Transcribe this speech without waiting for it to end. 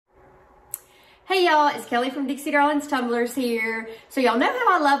Hey y'all, it's Kelly from Dixie Darlins Tumblers here. So y'all know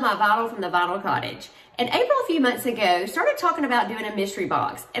how I love my vinyl from the Vinyl Cottage. And April a few months ago started talking about doing a mystery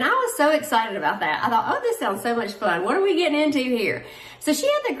box. And I was so excited about that. I thought, oh, this sounds so much fun. What are we getting into here? So she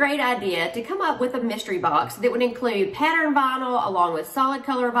had the great idea to come up with a mystery box that would include pattern vinyl along with solid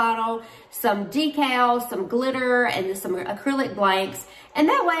color vinyl, some decals, some glitter, and some acrylic blanks. And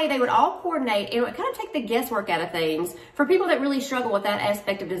that way they would all coordinate and it would kind of take the guesswork out of things for people that really struggle with that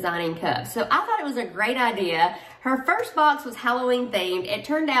aspect of designing cups. So I thought it was a great idea. Her first box was Halloween themed. It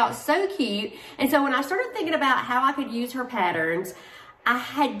turned out so cute. And so when I started thinking about how I could use her patterns, I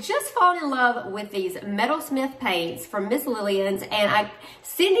had just fallen in love with these Metalsmith paints from Miss Lillian's, and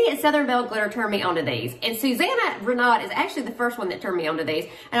Cindy at Southern Belle Glitter turned me onto these. And Susanna Renaud is actually the first one that turned me onto these.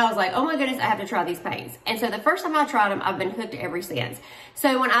 And I was like, oh my goodness, I have to try these paints. And so the first time I tried them, I've been hooked ever since.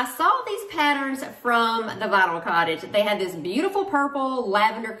 So when I saw these patterns from the Vinyl Cottage, they had this beautiful purple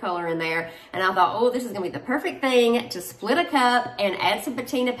lavender color in there. And I thought, oh, this is gonna be the perfect thing to split a cup and add some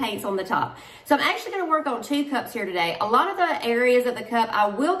patina paints on the top. So I'm actually gonna work on 2 cups here today. A lot of the areas of the cup I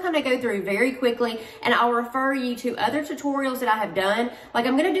will kind of go through very quickly, and I'll refer you to other tutorials that I have done. Like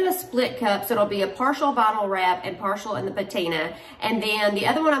I'm gonna do a split cup, so it'll be a partial vinyl wrap and partial in the patina. And then the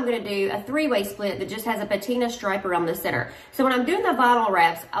other one I'm gonna do a 3-way split that just has a patina stripe around the center. So when I'm doing the vinyl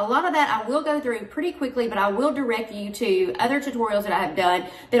wraps, a lot of that I will go through pretty quickly, but I will direct you to other tutorials that I have done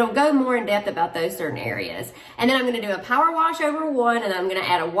that'll go more in depth about those certain areas. And then I'm gonna do a power wash over one, and I'm gonna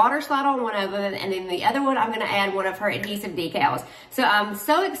add a water slide on one of them, and then the other one I'm gonna add one of her adhesive decals. So I'm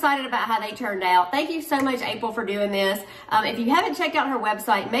so excited about how they turned out. Thank you so much, April, for doing this. If you haven't checked out her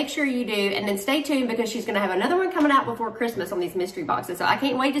website, make sure you do, and then stay tuned because she's gonna have another one coming out before Christmas on these mystery boxes. So I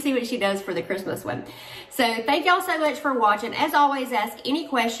can't wait to see what she does for the Christmas one. So thank y'all so much for watching. As always, ask any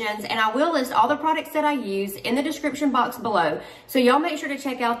questions, and I will list all the products that I use in the description box below. So y'all make sure to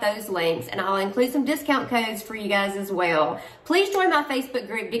check out those links, and I'll include some discount codes for you guys as well. Please join my Facebook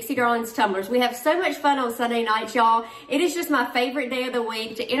group, Dixie Darlins Tumblers. We have so much fun on Sunday nights, y'all. It is just my favorite day of the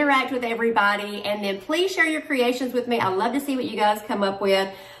week to interact with everybody. And then please share your creations with me. I love to see what you guys come up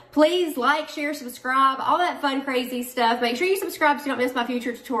with. Please like, share, subscribe, all that fun, crazy stuff. Make sure you subscribe so you don't miss my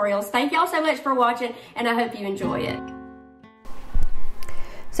future tutorials. Thank y'all so much for watching, and I hope you enjoy it.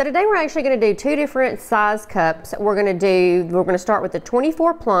 So today we're actually going to do 2 different size cups. We're going to start with the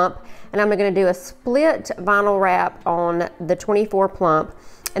 24 plump, and I'm going to do a split vinyl wrap on the 24 plump.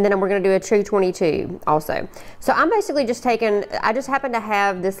 And then we're going to do a 222 also. So I'm basically just taking, I just happen to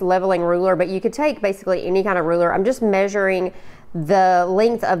have this leveling ruler, but you could take basically any kind of ruler. I'm just measuring the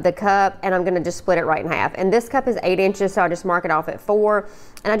length of the cup, and I'm going to just split it right in half. And this cup is 8 inches, so I just mark it off at 4.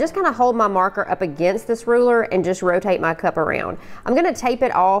 And I just kind of hold my marker up against this ruler and just rotate my cup around. I'm going to tape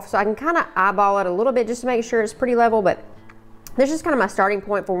it off so I can kind of eyeball it a little bit just to make sure it's pretty level, but this is kind of my starting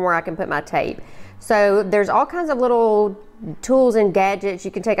point from where I can put my tape. So there's all kinds of little tools and gadgets you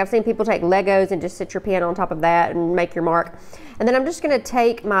can take. I've seen people take Legos and just sit your pen on top of that and make your mark. And then I'm just going to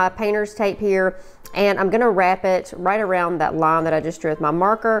take my painter's tape here, and I'm going to wrap it right around that line that I just drew with my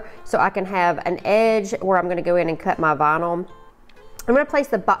marker, so I can have an edge where I'm going to go in and cut my vinyl. I'm going to place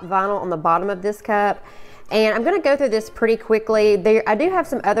the vinyl on the bottom of this cup, and I'm going to go through this pretty quickly. I do have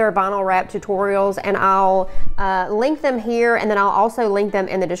some other vinyl wrap tutorials, and I'll link them here, and then I'll also link them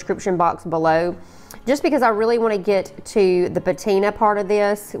in the description box below, just because I really want to get to the patina part of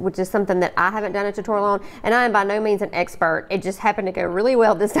this, which is something that I haven't done a tutorial on, and I am by no means an expert. It just happened to go really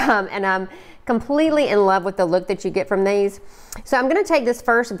well this time, and I'm completely in love with the look that you get from these. So I'm going to take this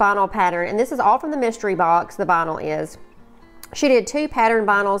first vinyl pattern, and this is all from the mystery box, the vinyl is. She did 2 pattern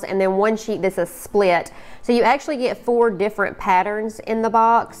vinyls and then 1 sheet that's a split. So you actually get 4 different patterns in the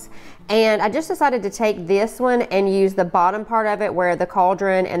box. And I just decided to take this one and use the bottom part of it where the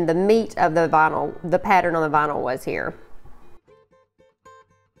cauldron and the meat of the vinyl, the pattern on the vinyl was here.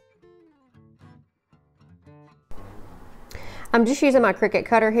 I'm just using my Cricut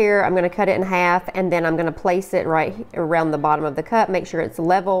cutter here. I'm going to cut it in half, and then I'm going to place it right around the bottom of the cup, make sure it's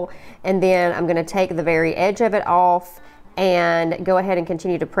level, and then I'm going to take the very edge of it off and go ahead and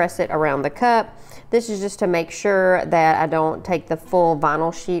continue to press it around the cup. This is just to make sure that I don't take the full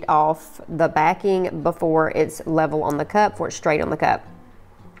vinyl sheet off the backing before it's level on the cup, before it's straight on the cup.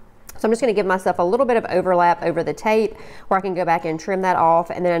 So I'm just going to give myself a little bit of overlap over the tape where I can go back and trim that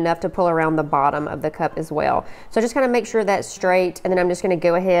off, and then enough to pull around the bottom of the cup as well. So just kind of make sure that's straight, and then I'm just going to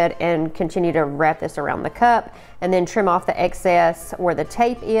go ahead and continue to wrap this around the cup, and then trim off the excess where the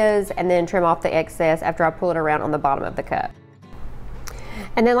tape is, and then trim off the excess after I pull it around on the bottom of the cup.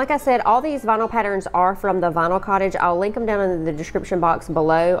 And then, like I said, all these vinyl patterns are from the Vinyl Cottage. I'll link them down in the description box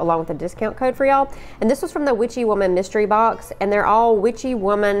below along with a discount code for y'all. And this was from the Witchy Woman mystery box, and they're all Witchy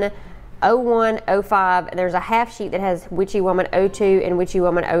Woman 01, 05, and there's a half sheet that has Witchy Woman 02 and Witchy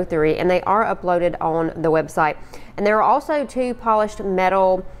Woman 03, and they are uploaded on the website. And there are also 2 polished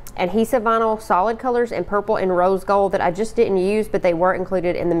metal adhesive vinyl solid colors in purple and rose gold that I just didn't use, but they were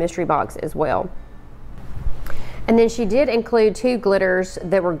included in the mystery box as well. And then she did include 2 glitters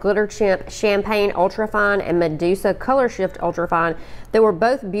that were Glitter Champagne Ultra Fine and Medusa Color Shift Ultra Fine. They were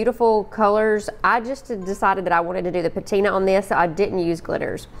both beautiful colors. I just decided that I wanted to do the patina on this, so I didn't use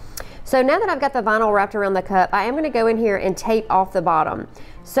glitters. So now that I've got the vinyl wrapped around the cup, I am going to go in here and tape off the bottom.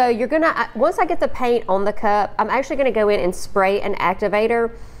 So you're going to, once I get the paint on the cup, I'm actually going to go in and spray an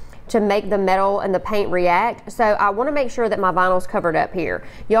activator to make the metal and the paint react. So I want to make sure that my vinyl's covered up here.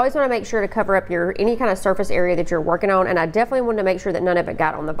 You always want to make sure to cover up any kind of surface area that you're working on, and I definitely wanted to make sure that none of it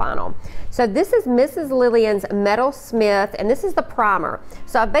got on the vinyl. So this is Mrs. Lillian's Metal Smith, and this is the primer.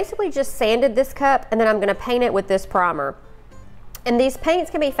 So I've basically just sanded this cup, and then I'm going to paint it with this primer. And these paints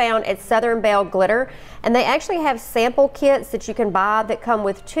can be found at Southern Belle Glitter, and they actually have sample kits that you can buy that come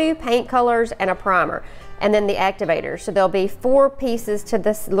with 2 paint colors and a primer, and then the activator. So there'll be 4 pieces to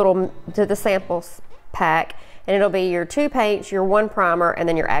this to the samples pack, and it'll be your 2 paints, your 1 primer, and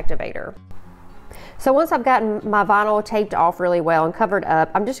then your activator. So once I've gotten my vinyl taped off really well and covered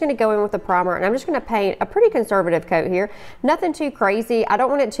up, I'm just going to go in with the primer, and I'm just going to paint a pretty conservative coat here. Nothing too crazy. I don't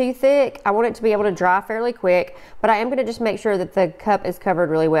want it too thick. I want it to be able to dry fairly quick, but I am going to just make sure that the cup is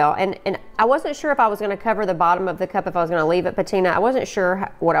covered really well. And I wasn't sure if I was going to cover the bottom of the cup, if I was going to leave it patina. I wasn't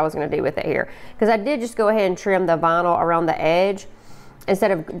sure what I was going to do with it here, because I did just go ahead and trim the vinyl around the edge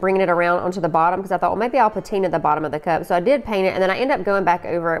instead of bringing it around onto the bottom, because I thought, well, maybe I'll patina the bottom of the cup. So I did paint it, and then I ended up going back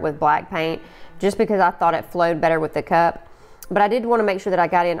over it with black paint just because I thought it flowed better with the cup. But I did want to make sure that I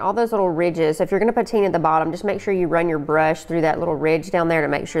got in all those little ridges. So if you're going to patina the bottom, just make sure you run your brush through that little ridge down there to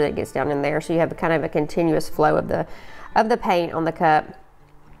make sure that it gets down in there, so you have kind of a continuous flow of the paint on the cup.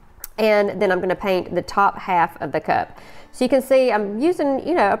 And then I'm going to paint the top half of the cup. So you can see I'm using,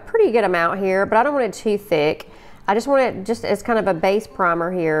 you know, a pretty good amount here, but I don't want it too thick. I just want it just as kind of a base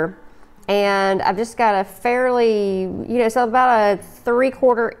primer here. And I've just got a fairly, you know, so about a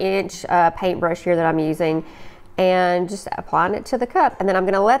 3/4 inch paintbrush here that I'm using, and just applying it to the cup. And then I'm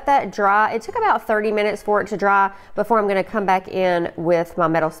going to let that dry. It took about 30 minutes for it to dry before I'm going to come back in with my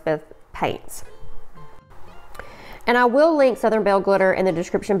Metal Smith paints. And I will link Southern Belle Glitter in the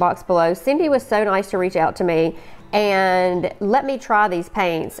description box below. Cindy was so nice to reach out to me and let me try these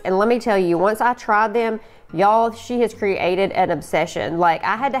paints. And let me tell you, once I tried them, y'all, she has created an obsession. Like,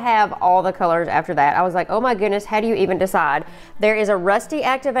 I had to have all the colors after that. I was like, oh my goodness, how do you even decide? There is a rusty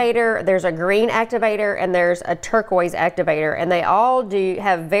activator, there's a green activator, and there's a turquoise activator, and they all do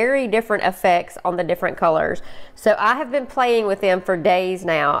have very different effects on the different colors. So I have been playing with them for days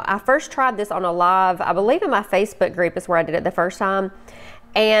now. I first tried this on a live, I believe in my Facebook group is where I did it the first time.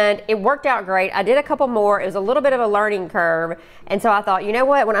 And it worked out great. I did a couple more. It was a little bit of a learning curve. And so I thought, you know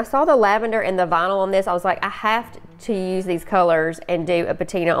what? When I saw the lavender and the vinyl on this, I was like, I have to use these colors and do a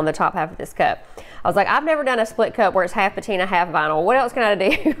patina on the top half of this cup. I was like, I've never done a split cup where it's half patina, half vinyl. What else can I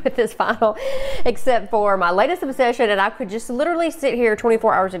do with this vinyl except for my latest obsession? And I could just literally sit here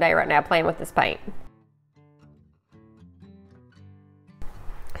 24 hours a day right now playing with this paint.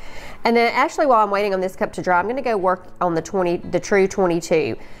 And then actually while I'm waiting on this cup to dry, I'm gonna go work on the True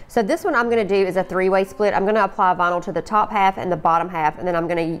 22. So this one I'm gonna do is a 3-way split. I'm gonna apply vinyl to the top half and the bottom half, and then I'm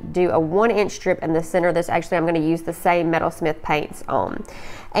gonna do a 1-inch strip in the center of this. Actually, I'm gonna use the same Metal Smith paints on.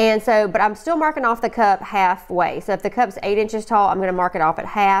 And so, but I'm still marking off the cup halfway. So if the cup's 8 inches tall, I'm gonna mark it off at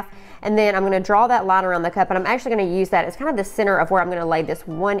half, and then I'm gonna draw that line around the cup, and I'm actually gonna use that as kind of the center of where I'm gonna lay this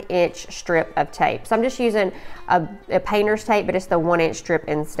 1-inch strip of tape. So I'm just using a painter's tape, but it's the 1-inch strip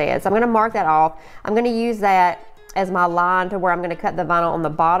instead. So I'm gonna mark that off. I'm gonna use that as my line to where I'm gonna cut the vinyl on the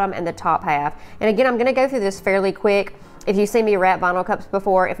bottom and the top half. And again, I'm gonna go through this fairly quick. If you've seen me wrap vinyl cups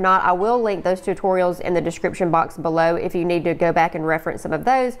before, if not, I will link those tutorials in the description box below if you need to go back and reference some of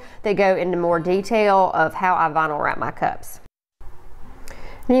those that go into more detail of how I vinyl wrap my cups.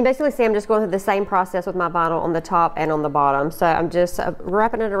 And you basically see I'm just going through the same process with my vinyl on the top and on the bottom. So I'm just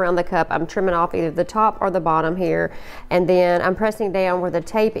wrapping it around the cup. I'm trimming off either the top or the bottom here. And then I'm pressing down where the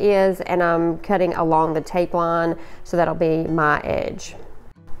tape is, and I'm cutting along the tape line, so that'll be my edge.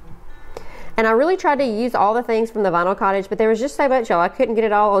 And I really tried to use all the things from the Vinyl Cottage, but there was just so much, y'all. I couldn't get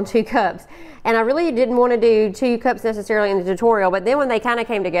it all on 2 cups. And I really didn't want to do 2 cups necessarily in the tutorial, but then when they kind of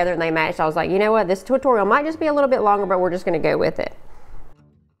came together and they matched, I was like, you know what? This tutorial might just be a little bit longer, but we're just going to go with it.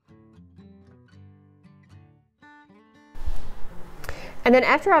 And then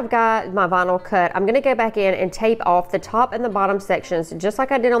after I've got my vinyl cut, I'm gonna go back in and tape off the top and the bottom sections just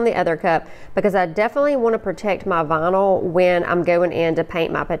like I did on the other cup, because I definitely want to protect my vinyl when I'm going in to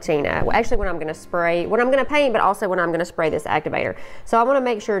paint my patina. Well, actually when I'm gonna paint, but also when I'm gonna spray this activator. So I wanna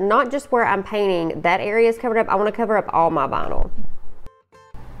make sure not just where I'm painting, that area is covered up, I wanna cover up all my vinyl.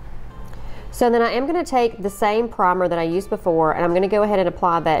 So then I am going to take the same primer that I used before, and I'm going to go ahead and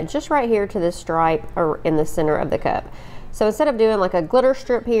apply that just right here to this stripe or in the center of the cup. So instead of doing like a glitter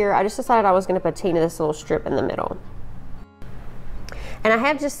strip here, I just decided I was going to patina this little strip in the middle. And I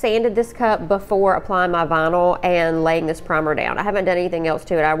have just sanded this cup before applying my vinyl and laying this primer down. I haven't done anything else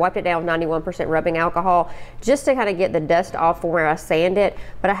to it. I wiped it down with 91% rubbing alcohol just to kind of get the dust off from where I sand it,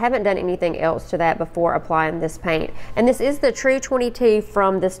 but I haven't done anything else to that before applying this paint. And this is the True 22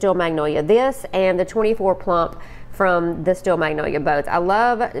 from the Steel Magnolia. This and the 24 Plump from the Steel Magnolia, both. I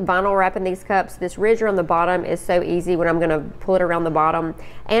love vinyl wrapping these cups. This ridge around the bottom is so easy when I'm gonna pull it around the bottom.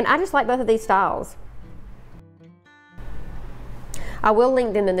 And I just like both of these styles. I will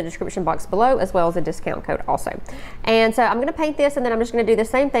link them in the description box below, as well as a discount code also. And so I'm gonna paint this, and then I'm just gonna do the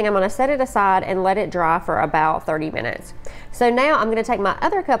same thing. I'm gonna set it aside and let it dry for about 30 minutes. So now I'm gonna take my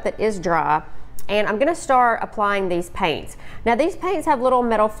other cup that is dry, and I'm gonna start applying these paints. Now these paints have little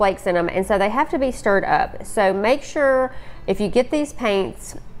metal flakes in them, and so they have to be stirred up. So make sure if you get these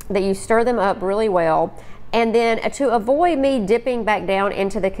paints that you stir them up really well. And then to avoid me dipping back down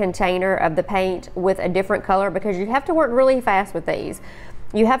into the container of the paint with a different color, because you have to work really fast with these.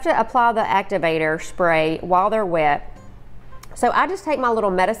 You have to apply the activator spray while they're wet. So I just take my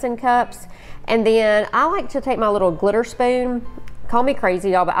little medicine cups, and then I like to take my little glitter spoon. Call me crazy,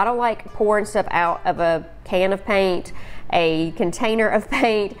 y'all, but I don't like pouring stuff out of a can of paint, a container of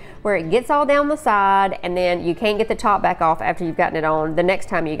paint, where it gets all down the side and then you can't get the top back off after you've gotten it on the next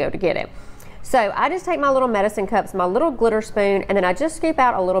time you go to get it. So I just take my little medicine cups, my little glitter spoon, and then I just scoop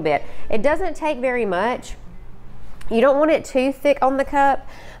out a little bit. It doesn't take very much. You don't want it too thick on the cup,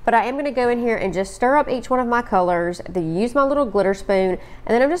 but I am gonna go in here and just stir up each one of my colors, then use my little glitter spoon, and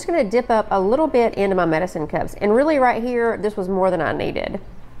then I'm just gonna dip up a little bit into my medicine cups. And really right here, this was more than I needed.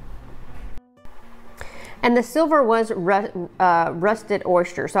 And the silver was rusted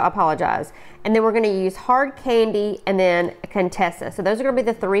oyster, so I apologize. And then we're gonna use hard candy and then Contessa. So those are gonna be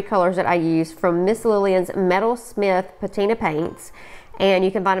the three colors that I use from Miss Lillian's Metal Smith Patina Paints. And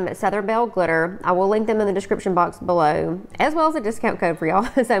you can find them at Southern Belle Glitter. I will link them in the description box below, as well as a discount code for y'all,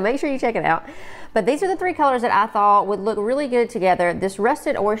 so make sure you check it out. But these are the three colors that I thought would look really good together. This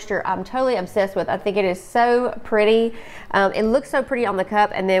rusted oyster, I'm totally obsessed with. I think it is so pretty. It looks so pretty on the cup,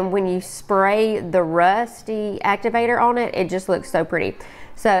 and then when you spray the rusty activator on it, it just looks so pretty.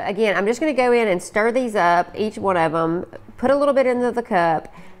 So again, I'm just gonna go in and stir these up, each one of them, put a little bit into the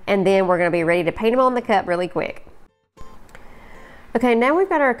cup, and then we're gonna be ready to paint them on the cup really quick. Okay, now we've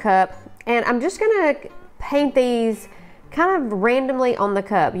got our cup, and I'm just gonna paint these kind of randomly on the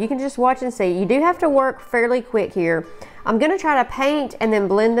cup. You can just watch and see. You do have to work fairly quick here. I'm gonna try to paint and then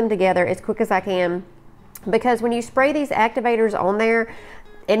blend them together as quick as I can, because when you spray these activators on there,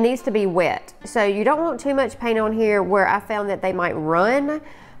 it needs to be wet. So you don't want too much paint on here where I found that they might run,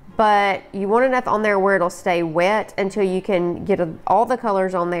 but you want enough on there where it'll stay wet until you can get all the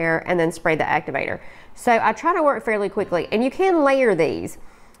colors on there and then spray the activator. So I try to work fairly quickly, and you can layer these.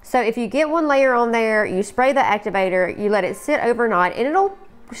 So if you get one layer on there, you spray the activator, you let it sit overnight, and it'll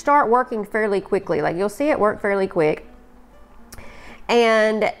start working fairly quickly. Like, you'll see it work fairly quick.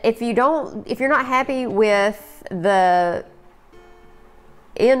 And if you're not happy with the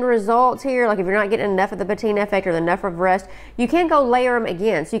end results here, like if you're not getting enough of the patina effect or enough of rust, you can go layer them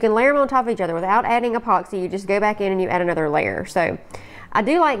again. So you can layer them on top of each other without adding epoxy. You just go back in and you add another layer. So I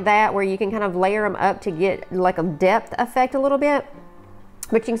do like that, where you can kind of layer them up to get like a depth effect a little bit.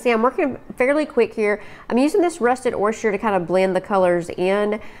 But you can see I'm working fairly quick here. I'm using this rusted oyster to kind of blend the colors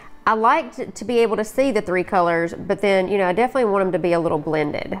in. I like to be able to see the three colors, but then, you know, I definitely want them to be a little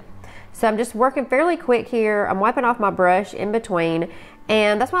blended. So I'm just working fairly quick here. I'm wiping off my brush in between,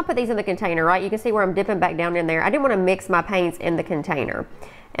 and that's why I put these in the container, right? You can see where I'm dipping back down in there. I didn't want to mix my paints in the container.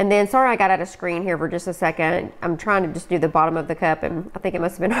 And then, sorry I got out of screen here for just a second. I'm trying to just do the bottom of the cup, and I think it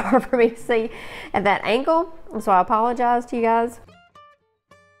must have been hard for me to see at that angle. So I apologize to you guys.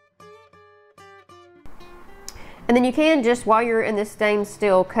 And then you can just, while you're in this stained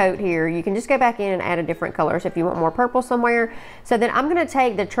steel coat here, you can just go back in and add a different color. So if you want more purple somewhere. So then I'm gonna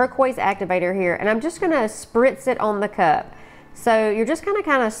take the turquoise activator here, and I'm just gonna spritz it on the cup. So you're just kind of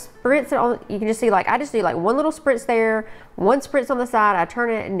spritz it on. You can just see, like, I just do like one little spritz there, one spritz on the side, I turn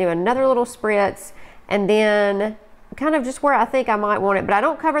it and do another little spritz, and then kind of just where I think I might want it, but I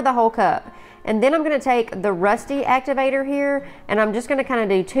don't cover the whole cup. And then I'm going to take the Rusty activator here, and I'm just going to kind of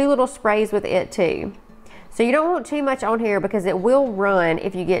do 2 little sprays with it too. So you don't want too much on here because it will run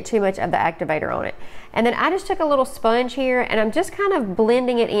if you get too much of the activator on it. And then I just took a little sponge here and I'm just kind of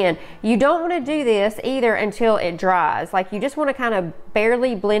blending it in. You don't want to do this either until it dries. Like, you just want to kind of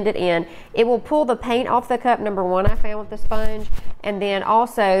barely blend it in. It will pull the paint off the cup, number one, I found with the sponge. And then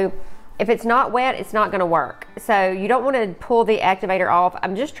also, if it's not wet, it's not going to work. So you don't want to pull the activator off.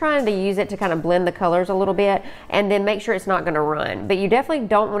 I'm just trying to use it to kind of blend the colors a little bit and then make sure it's not going to run. But you definitely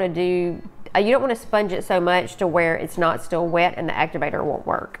don't want to do, you don't want to sponge it so much to where it's not still wet and the activator won't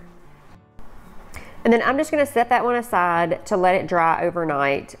work. And then I'm just going to set that one aside to let it dry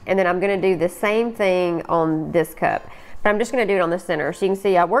overnight. And then I'm going to do the same thing on this cup, but I'm just going to do it on the center. So you can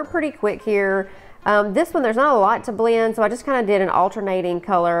see I work pretty quick here. This one, there's not a lot to blend, so I just kind of did an alternating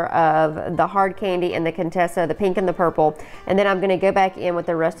color of the hard candy and the Contessa, the pink and the purple. And then I'm going to go back in with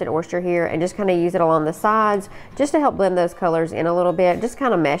the rusted oyster here and just kind of use it along the sides just to help blend those colors in a little bit, just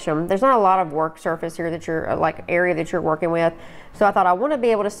kind of mesh them. There's not a lot of work surface here that you're, like, area that you're working with. So I thought I want to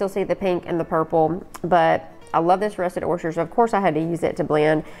be able to still see the pink and the purple, but I love this rusted oyster, so of course I had to use it to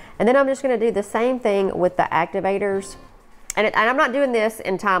blend. And then I'm just going to do the same thing with the activators. And I'm not doing this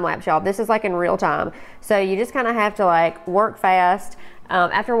in time lapse, y'all. This is like in real time. So you just kind of have to like work fast.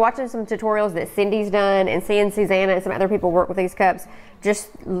 After watching some tutorials that Cindy's done and seeing Susanna and some other people work with these cups,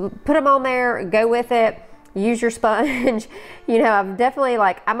 just put them on there, go with it, use your sponge. You know, I'm definitely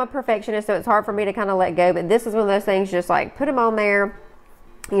like, I'm a perfectionist, so it's hard for me to kind of let go. But this is one of those things, just like put them on there,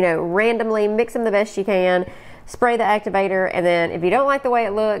 you know, randomly, mix them the best you can, spray the activator. And then if you don't like the way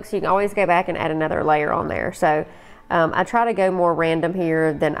it looks, you can always go back and add another layer on there. So I try to go more random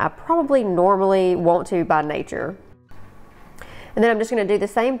here than I probably normally want to by nature. And then I'm just going to do the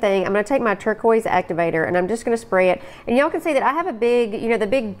same thing. I'm going to take my turquoise activator and I'm just going to spray it. And y'all can see that I have a big, you know, the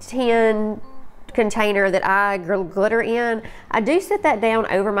big tin container that I glitter in. I do sit that down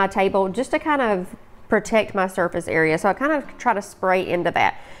over my table just to kind of protect my surface area. So I kind of try to spray into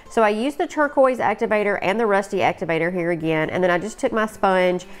that. So I used the turquoise activator and the rusty activator here again, and then I just took my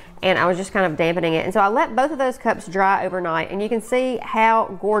sponge and I was just kind of dampening it. And so I let both of those cups dry overnight, and you can see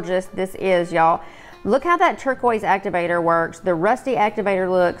how gorgeous this is, y'all. Look how that turquoise activator works. The rusty activator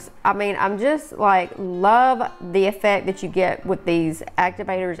looks, I mean, I'm just like, love the effect that you get with these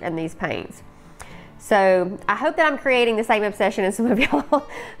activators and these paints. So I hope that I'm creating the same obsession as some of y'all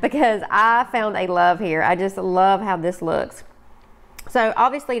because I found a love here. I just love how this looks. So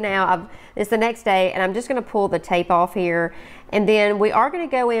obviously now it's the next day and I'm just going to pull the tape off here, and then we are going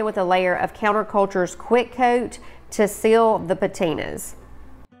to go in with a layer of Counterculture's Quick Coat to seal the patinas.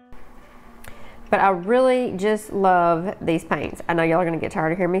 But I really just love these paints. I know y'all are going to get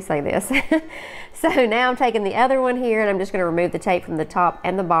tired of hearing me say this. So now I'm taking the other one here and I'm just going to remove the tape from the top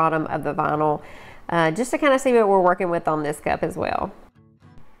and the bottom of the vinyl just to kind of see what we're working with on this cup as well.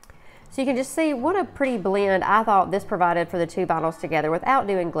 So you can just see what a pretty blend I thought this provided for the two vinyls together without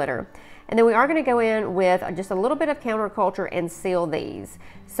doing glitter. And then we are going to go in with just a little bit of Counterculture and seal these.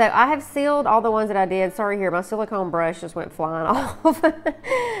 So I have sealed all the ones that I did. Sorry here, my silicone brush just went flying off. The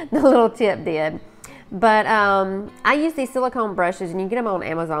little tip did. But I use these silicone brushes and you can get them on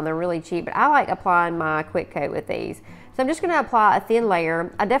Amazon. They're really cheap, but I like applying my Quick Coat with these. So I'm just going to apply a thin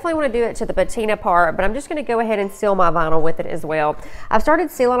layer. I definitely want to do it to the patina part, but I'm just going to go ahead and seal my vinyl with it as well. I've started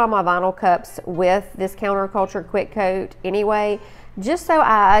sealing all my vinyl cups with this Counterculture Quick Coat anyway, just so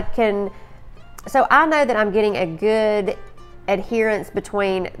I know that I'm getting a good adherence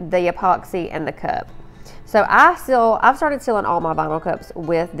between the epoxy and the cup. So I've started sealing all my vinyl cups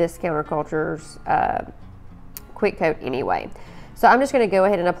with this Counterculture's Quick Coat anyway. So I'm just going to go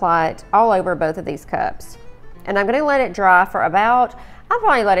ahead and apply it all over both of these cups. And I'm going to let it dry for I'll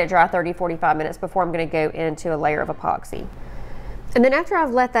probably let it dry 30-45 minutes before I'm going to go into a layer of epoxy. And then after I've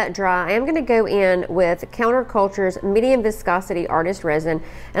let that dry, I am going to go in with Counterculture's medium viscosity artist resin,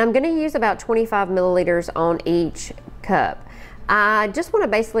 and I'm going to use about 25 milliliters on each cup. I just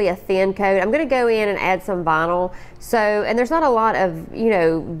want basically a thin coat. I'm going to go in and add some vinyl. And there's not a lot of, you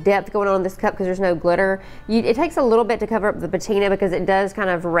know, depth going on in this cup because there's no glitter. It takes a little bit to cover up the patina because it does kind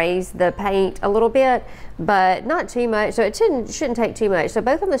of raise the paint a little bit, but not too much. So it shouldn't take too much. So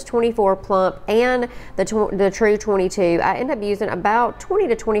both on this 24 plump and the true 22, I end up using about 20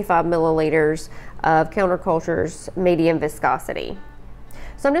 to 25 milliliters of Counterculture's medium viscosity.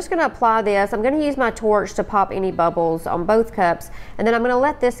 So I'm just going to apply this. I'm going to use my torch to pop any bubbles on both cups, and then I'm going to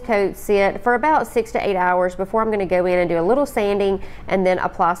let this coat sit for about 6 to 8 hours before I'm going to go in and do a little sanding and then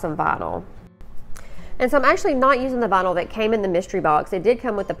apply some vinyl. And so I'm actually not using the vinyl that came in the mystery box. It did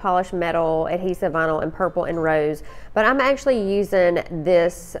come with the polished metal adhesive vinyl in purple and rose, but I'm actually using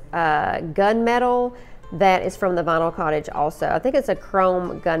this gunmetal that is from the Vinyl Cottage also. I think it's a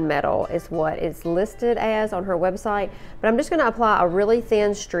chrome gunmetal is what it's listed as on her website, but I'm just gonna apply a really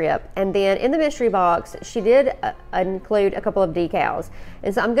thin strip. And then in the mystery box, she did include a couple of decals.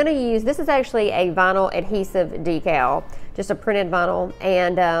 And so I'm gonna use, this is actually a vinyl adhesive decal, just a printed vinyl.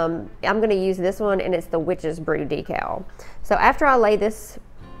 And I'm gonna use this one, and it's the Witch's Brew decal. So after I lay this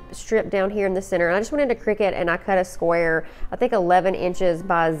strip down here in the center, and I just went into Cricut and I cut a square, I think 11 inches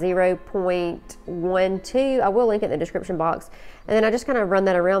by 0.12. I will link it in the description box. And then I just kind of run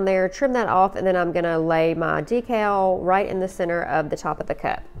that around there, trim that off, and then I'm gonna lay my decal right in the center of the top of the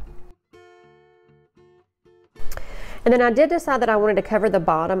cup. And then I did decide that I wanted to cover the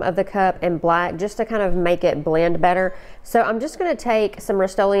bottom of the cup in black just to kind of make it blend better. So I'm just gonna take some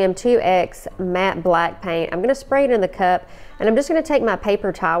Rustoleum 2X matte black paint. I'm gonna spray it in the cup, and I'm just gonna take my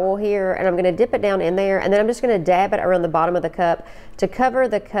paper towel here and I'm gonna dip it down in there, and then I'm just gonna dab it around the bottom of the cup to cover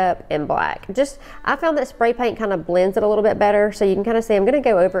the cup in black. I found that spray paint kind of blends it a little bit better, so you can kind of see I'm gonna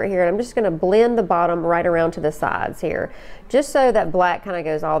go over it here and I'm just gonna blend the bottom right around to the sides here, just so that black kind of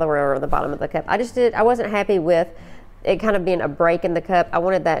goes all the way over the bottom of the cup. I wasn't happy with it kind of being a break in the cup. I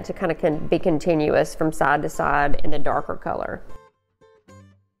wanted that to kind of be continuous from side to side in the darker color.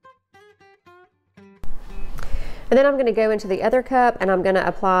 And then I'm going to go into the other cup and I'm going to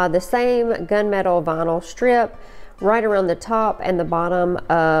apply the same gunmetal vinyl strip right around the top and the bottom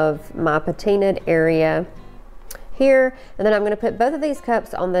of my patinaed area here. And then I'm going to put both of these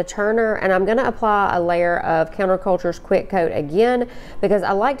cups on the turner, and I'm going to apply a layer of Counterculture's Quick Coat again, because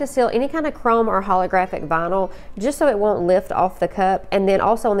I like to seal any kind of chrome or holographic vinyl just so it won't lift off the cup. And then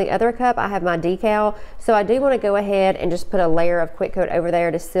also on the other cup I have my decal, so I do want to go ahead and just put a layer of Quick Coat over there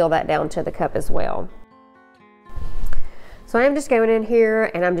to seal that down to the cup as well. So I'm just going in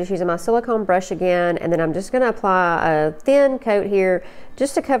here and I'm just using my silicone brush again, and then I'm just going to apply a thin coat here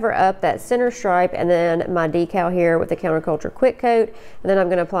just to cover up that center stripe, and then my decal here with the Counterculture Quick Coat, and then I'm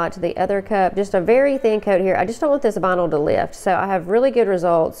going to apply it to the other cup, just a very thin coat here. I just don't want this vinyl to lift, so I have really good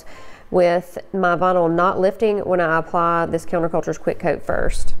results with my vinyl not lifting when I apply this Counterculture's Quick Coat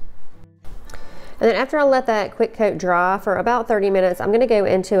first. And then after I let that Quick Coat dry for about 30 minutes, I'm going to go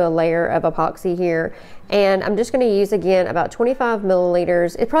into a layer of epoxy here, and I'm just going to use again about 25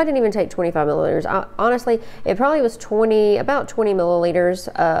 milliliters. It probably didn't even take 25 milliliters. Honestly, it probably was about 20 milliliters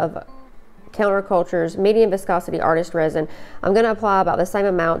of Counterculture's medium viscosity artist resin. I'm going to apply about the same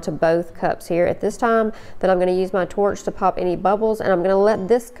amount to both cups here at this time. Then I'm going to use my torch to pop any bubbles, and I'm going to let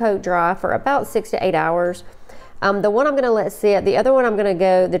this coat dry for about 6 to 8 hours. The one I'm going to let sit, the other one I'm going to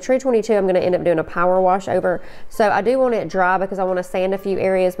go, the True 22, I'm going to end up doing a power wash over. So I do want it dry because I want to sand a few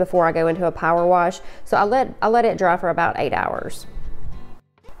areas before I go into a power wash. So I let it dry for about 8 hours.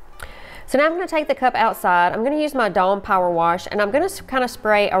 So now I'm going to take the cup outside. I'm going to use my Dawn Power Wash, and I'm going to kind of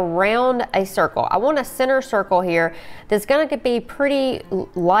spray around a circle. I want a center circle here that's going to be pretty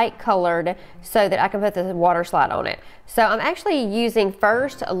light colored so that I can put the water slide on it. So I'm actually using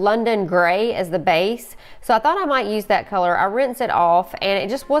first London Gray as the base. So I thought I might use that color. I rinsed it off and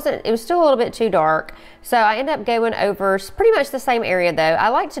it was still a little bit too dark. So I end up going over pretty much the same area though. I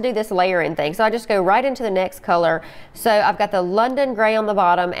like to do this layering thing. So I just go right into the next color. So I've got the London Gray on the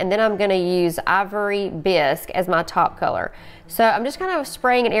bottom, and then I'm gonna use Ivory Bisque as my top color. So I'm just kind of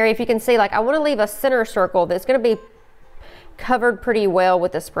spraying an area. If you can see, like, I wanna leave a center circle that's gonna be covered pretty well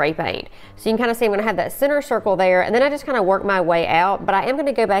with the spray paint. So you can kind of see I'm going to have that center circle there, and then I just kind of work my way out, but I am going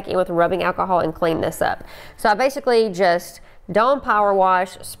to go back in with rubbing alcohol and clean this up. So I basically just Dawn Power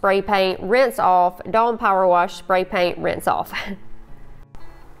Wash, spray paint, rinse off, Dawn Power Wash, spray paint, rinse off.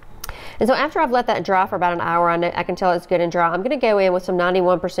 And so after I've let that dry for about an hour, I can tell it's good and dry. I'm going to go in with some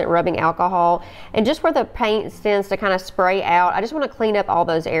 91% rubbing alcohol, and just where the paint tends to kind of spray out, I just want to clean up all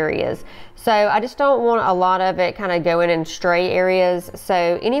those areas. So I just don't want a lot of it kind of going in stray areas.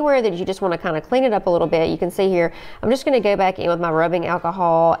 So anywhere that you just want to kind of clean it up a little bit, you can see here, I'm just going to go back in with my rubbing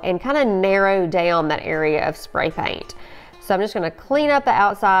alcohol and kind of narrow down that area of spray paint. So I'm just going to clean up the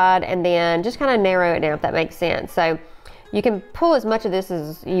outside and then just kind of narrow it down, if that makes sense. So you can pull as much of this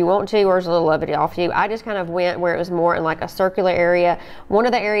as you want to, or as a little of it off you. I just kind of went where it was more in like a circular area. One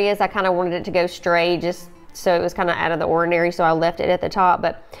of the areas I kind of wanted it to go straight, just so it was kind of out of the ordinary, so I left it at the top.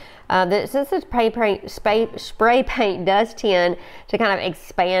 But since the spray paint does tend to kind of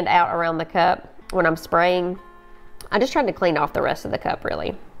expand out around the cup when I'm spraying, I just tried to clean off the rest of the cup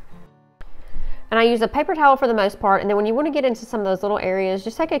really. And I use a paper towel for the most part, and then when you want to get into some of those little areas,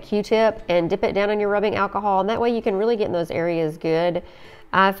 just take a Q-tip and dip it down in your rubbing alcohol, and that way you can really get in those areas good.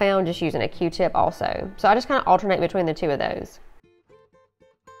 I found just using a Q-tip also. So I just kind of alternate between the two of those.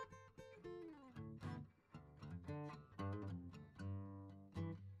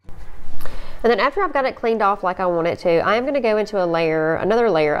 And then after I've got it cleaned off like I want it to, I am going to go into another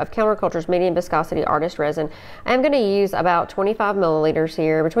layer of Counterculture's medium viscosity artist resin. I am going to use about 25 milliliters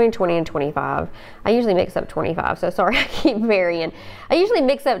here, between 20 and 25. I usually mix up 25, so sorry I keep varying. I usually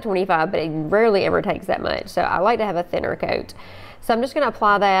mix up 25, but it rarely ever takes that much. So I like to have a thinner coat. So I'm just going to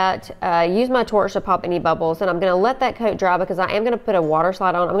apply that, use my torch to pop any bubbles, and I'm going to let that coat dry because I am going to put a water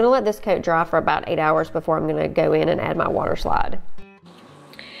slide on. I'm going to let this coat dry for about 8 hours before I'm going to go in and add my water slide.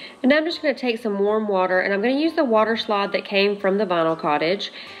 And now I'm just going to take some warm water, and I'm going to use the water slide that came from the vinyl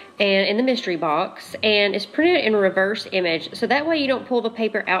cottage and in the mystery box, and it's printed in reverse image, so that way you don't pull the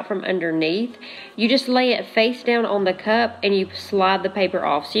paper out from underneath. You just lay it face down on the cup and you slide the paper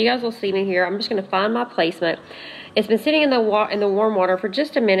off. So you guys will see me here. I'm just going to find my placement. It's been sitting in the warm water for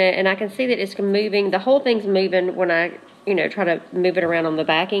just a minute, and I can see that it's moving. The whole thing's moving when I, try to move it around on the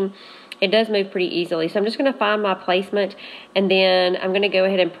backing. It does move pretty easily. So I'm just going to find my placement, and then I'm going to go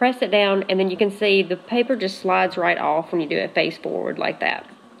ahead and press it down, and then you can see the paper just slides right off when you do it face forward like that.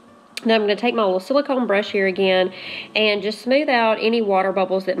 Now I'm going to take my little silicone brush here again and just smooth out any water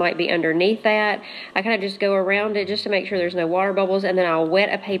bubbles that might be underneath that. I kind of just go around it just to make sure there's no water bubbles, and then I'll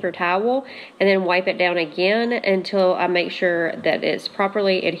wet a paper towel and then wipe it down again until I make sure that it's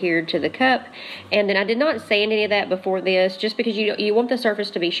properly adhered to the cup. And then I did not sand any of that before this, just because you want the surface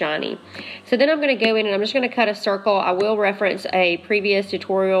to be shiny. So then I'm going to go in and I'm just going to cut a circle. I will reference a previous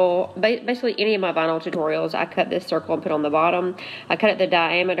tutorial, basically any of my vinyl tutorials. I cut this circle and put on the bottom. I cut it the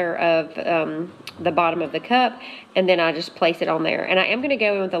diameter of the bottom of the cup, and then I just place it on there. And I am going to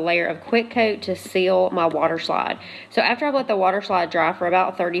go in with a layer of quick coat to seal my water slide. So after I've let the water slide dry for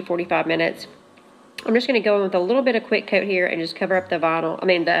about 30-45 minutes, I'm just going to go in with a little bit of quick coat here and just cover up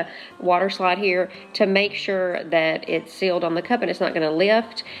the water slide here to make sure that it's sealed on the cup and it's not going to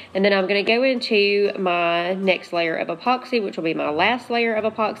lift. And then I'm going to go into my next layer of epoxy, which will be my last layer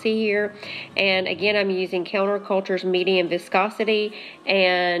of epoxy here. And again, I'm using Counterculture's medium viscosity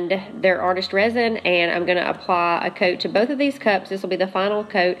and their artist resin, and I'm going to apply a coat to both of these cups. This will be the final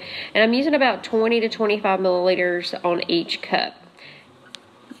coat, and I'm using about 20 to 25 milliliters on each cup.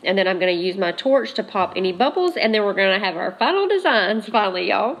 And then I'm going to use my torch to pop any bubbles, and then we're going to have our final designs finally,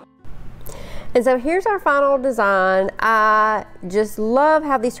 y'all. And so here's our final design. I just love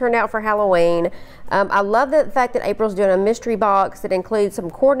how these turned out for Halloween. I love the fact that April's doing a mystery box that includes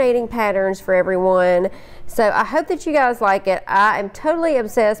some coordinating patterns for everyone. So I hope that you guys like it. I am totally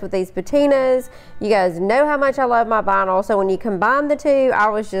obsessed with these patinas. You guys know how much I love my vinyl. So when you combine the two, I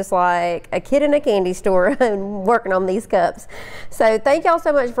was just like a kid in a candy store working on these cups. So thank y'all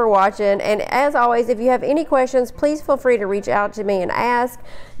so much for watching. And as always, if you have any questions, please feel free to reach out to me and ask.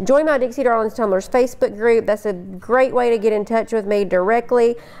 Join my Dixie Darlins Tumblers Facebook group. That's a great way to get in touch with me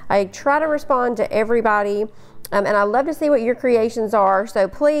directly. I try to respond to everybody. And I love to see what your creations are. So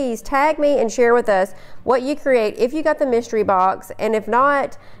please tag me and share with us what you create if you got the mystery box. And if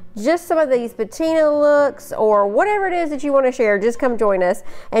not, just some of these patina looks or whatever it is that you want to share, just come join us.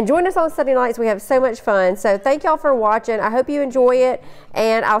 And join us on Sunday nights. We have so much fun. So thank y'all for watching. I hope you enjoy it,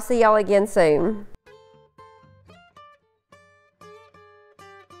 and I'll see y'all again soon.